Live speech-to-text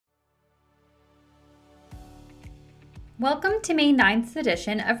Welcome to May 9th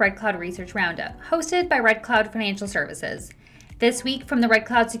edition of Red Cloud Research Roundup, hosted by Red Cloud Financial Services. This week from the Red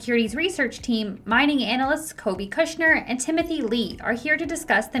Cloud Securities research team, mining analysts Koby Kushner and Timothy Lee are here to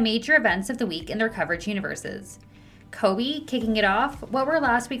discuss the major events of the week in their coverage universes. Koby, kicking it off, what were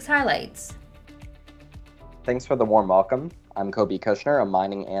last week's highlights? Thanks for the warm welcome. I'm Koby Kushner, a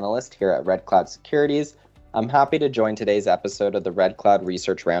mining analyst here at Red Cloud Securities. I'm happy to join today's episode of the Red Cloud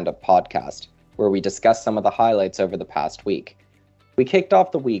Research Roundup podcast, where we discuss some of the highlights over the past week. We kicked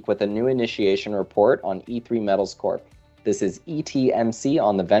off the week with a new initiation report on E3 Metals Corp. This is ETMC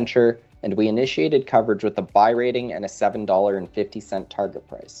on the venture, and we initiated coverage with a buy rating and a $7.50 target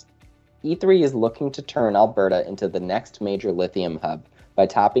price. E3 is looking to turn Alberta into the next major lithium hub by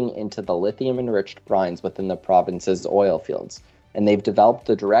tapping into the lithium-enriched brines within the province's oil fields, and they've developed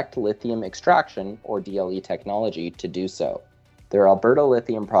the direct lithium extraction, or DLE technology, to do so. Their Alberta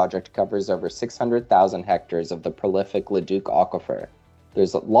Lithium project covers over 600,000 hectares of the prolific Leduc aquifer.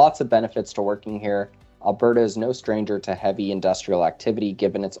 There's lots of benefits to working here. Alberta is no stranger to heavy industrial activity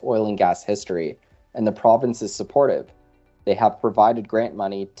given its oil and gas history, and the province is supportive. They have provided grant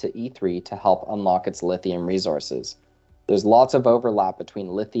money to E3 to help unlock its lithium resources. There's lots of overlap between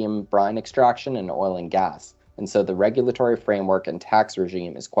lithium brine extraction and oil and gas, and so the regulatory framework and tax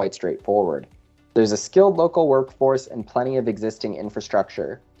regime is quite straightforward. There's a skilled local workforce and plenty of existing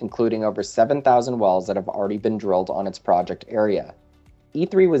infrastructure, including over 7,000 wells that have already been drilled on its project area.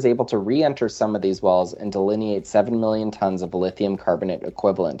 E3 was able to re-enter some of these wells and delineate 7 million tons of lithium carbonate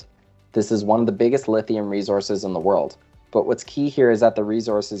equivalent. This is one of the biggest lithium resources in the world, but what's key here is that the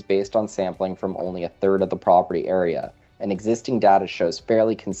resource is based on sampling from only a third of the property area, and existing data shows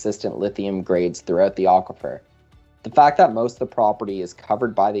fairly consistent lithium grades throughout the aquifer. The fact that most of the property is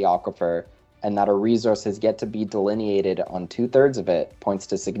covered by the aquifer and that a resource has yet to be delineated on 2/3 of it points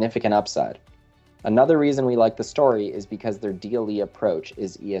to significant upside. Another reason we like the story is because their DLE approach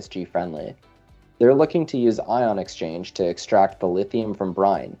is ESG friendly. They're looking to use ion exchange to extract the lithium from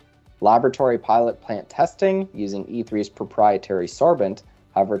brine. Laboratory pilot plant testing using E3's proprietary sorbent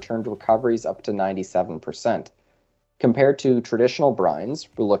have returned recoveries up to 97%. Compared to traditional brines,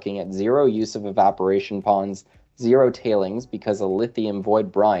 we're looking at zero use of evaporation ponds, zero tailings because a lithium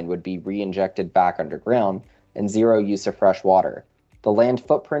void brine would be re-injected back underground, and zero use of fresh water. The land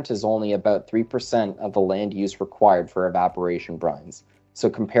footprint is only about 3% of the land use required for evaporation brines, so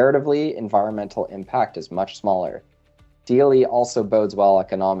comparatively, environmental impact is much smaller. DLE also bodes well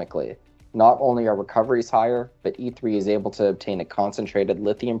economically. Not only are recoveries higher, but E3 is able to obtain a concentrated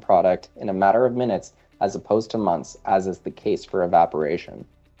lithium product in a matter of minutes as opposed to months, as is the case for evaporation.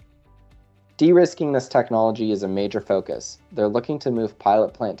 De-risking this technology is a major focus. They're looking to move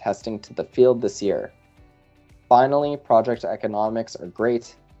pilot plant testing to the field this year. Finally, project economics are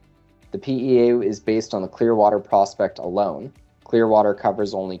great. The PEA is based on the Clearwater prospect alone. Clearwater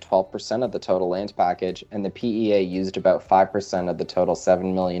covers only 12% of the total land package, and the PEA used about 5% of the total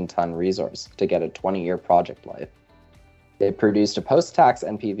 7 million ton resource to get a 20-year project life. They produced a post-tax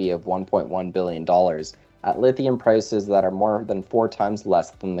NPV of $1.1 billion at lithium prices that are more than 4 times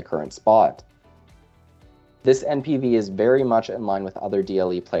less than the current spot. This NPV is very much in line with other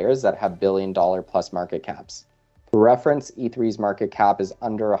DLE players that have billion-dollar-plus market caps. For reference, E3's market cap is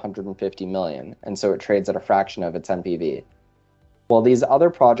under $150 million, and so it trades at a fraction of its NPV. While these other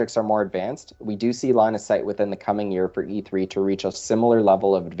projects are more advanced, we do see line of sight within the coming year for E3 to reach a similar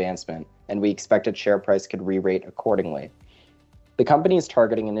level of advancement, and we expect its share price could re-rate accordingly. The company is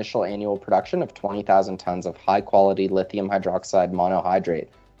targeting initial annual production of 20,000 tons of high-quality lithium hydroxide monohydrate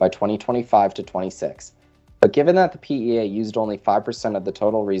by 2025 to 26. But given that the PEA used only 5% of the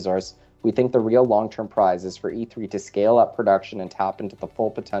total resource, we think the real long-term prize is for E3 to scale up production and tap into the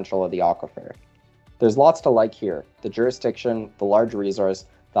full potential of the aquifer. There's lots to like here: the jurisdiction, the large resource,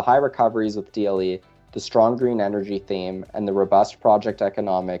 the high recoveries with DLE, the strong green energy theme, and the robust project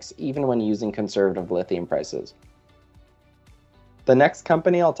economics, even when using conservative lithium prices. The next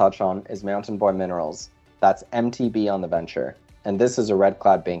company I'll touch on is Mountain Boy Minerals. That's MTB on the venture, and this is a Red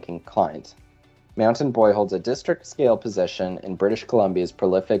Cloud banking client. Mountain Boy holds a district-scale position in British Columbia's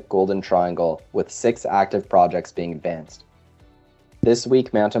prolific Golden Triangle, with 6 active projects being advanced. This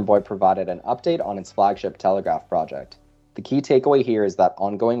week, Mountain Boy provided an update on its flagship Telegraph project. The key takeaway here is that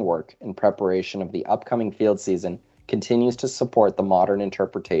ongoing work in preparation of the upcoming field season continues to support the modern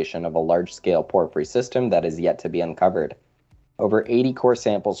interpretation of a large-scale porphyry system that is yet to be uncovered. Over 80 core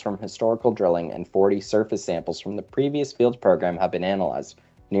samples from historical drilling and 40 surface samples from the previous field program have been analyzed,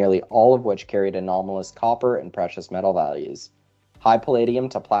 nearly all of which carried anomalous copper and precious metal values. High palladium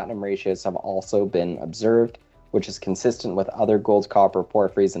to platinum ratios have also been observed, which is consistent with other gold-copper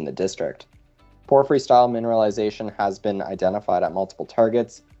porphyries in the district. Porphyry-style mineralization has been identified at multiple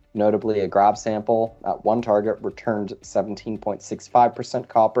targets. Notably, a grab sample at one target returned 17.65%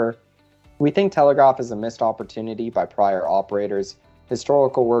 copper. We think Telegraph is a missed opportunity by prior operators.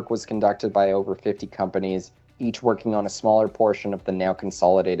 Historical work was conducted by over 50 companies, each working on a smaller portion of the now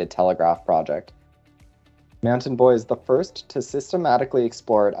consolidated Telegraph project. Mountain Boy is the first to systematically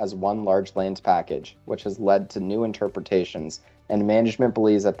explore it as one large land package, which has led to new interpretations, and management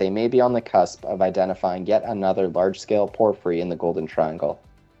believes that they may be on the cusp of identifying yet another large-scale porphyry in the Golden Triangle.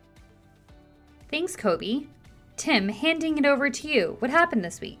 Thanks, Koby. Tim, handing it over to you. What happened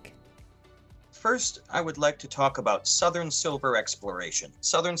this week? First, I would like to talk about Southern Silver exploration.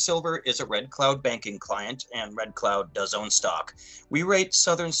 Southern Silver is a Red Cloud banking client, and Red Cloud does own stock. We rate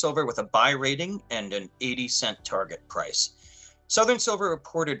Southern Silver with a buy rating and an 80-cent target price. Southern Silver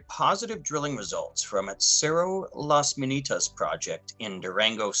reported positive drilling results from its Cerro Las Minitas project in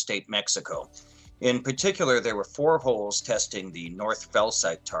Durango State, Mexico. In particular, there were 4 holes testing the North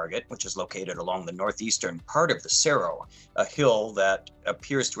Felsite target, which is located along the northeastern part of the Cerro, a hill that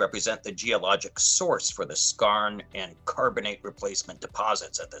appears to represent the geologic source for the skarn and carbonate replacement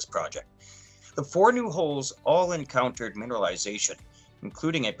deposits at this project. The 4 new holes all encountered mineralization,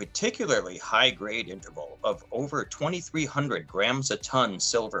 including a particularly high-grade interval of over 2,300 grams a ton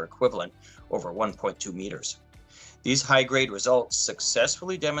silver equivalent over 1.2 meters. These high-grade results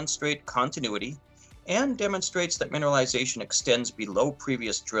successfully demonstrate continuity and demonstrates that mineralization extends below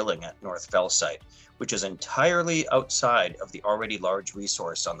previous drilling at North Felsite, which is entirely outside of the already large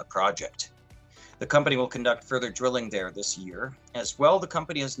resource on the project. The company will conduct further drilling there this year. As well, the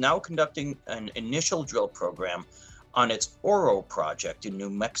company is now conducting an initial drill program on its Oro project in New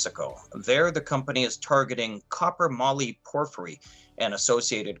Mexico. There, the company is targeting copper moly porphyry and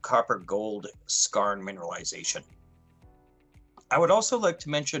associated copper-gold skarn mineralization. I would also like to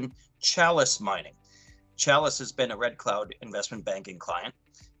mention Chalice Mining. Chalice has been a Red Cloud investment banking client.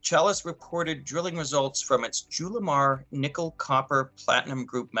 Chalice reported drilling results from its Julimar Nickel Copper Platinum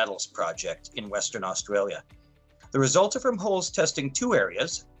Group Metals project in Western Australia. The results are from holes testing 2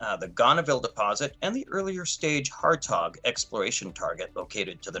 areas, the Gonneville deposit and the earlier stage Hartog exploration target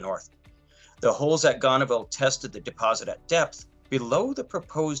located to the north. The holes at Gonneville tested the deposit at depth below the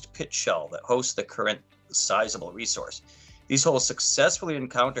proposed pit shell that hosts the current sizable resource. These holes successfully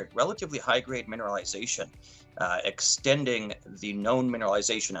encountered relatively high-grade mineralization, extending the known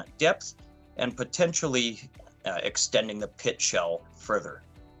mineralization at depth and potentially extending the pit shell further.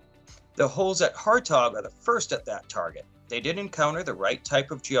 The holes at Hartog are the first at that target. They did encounter the right type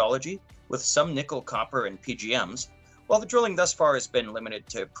of geology with some nickel, copper, and PGMs. While the drilling thus far has been limited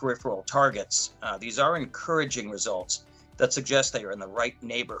to peripheral targets, these are encouraging results that suggest they are in the right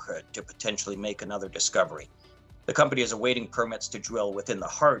neighborhood to potentially make another discovery. The company is awaiting permits to drill within the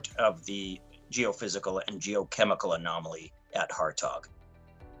heart of the geophysical and geochemical anomaly at Hartog.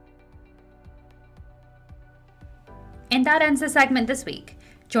 And that ends the segment this week.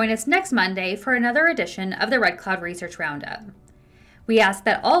 Join us next Monday for another edition of the Red Cloud Research Roundup. We ask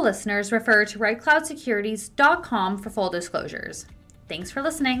that all listeners refer to redcloudsecurities.com for full disclosures. Thanks for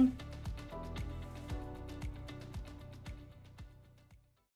listening.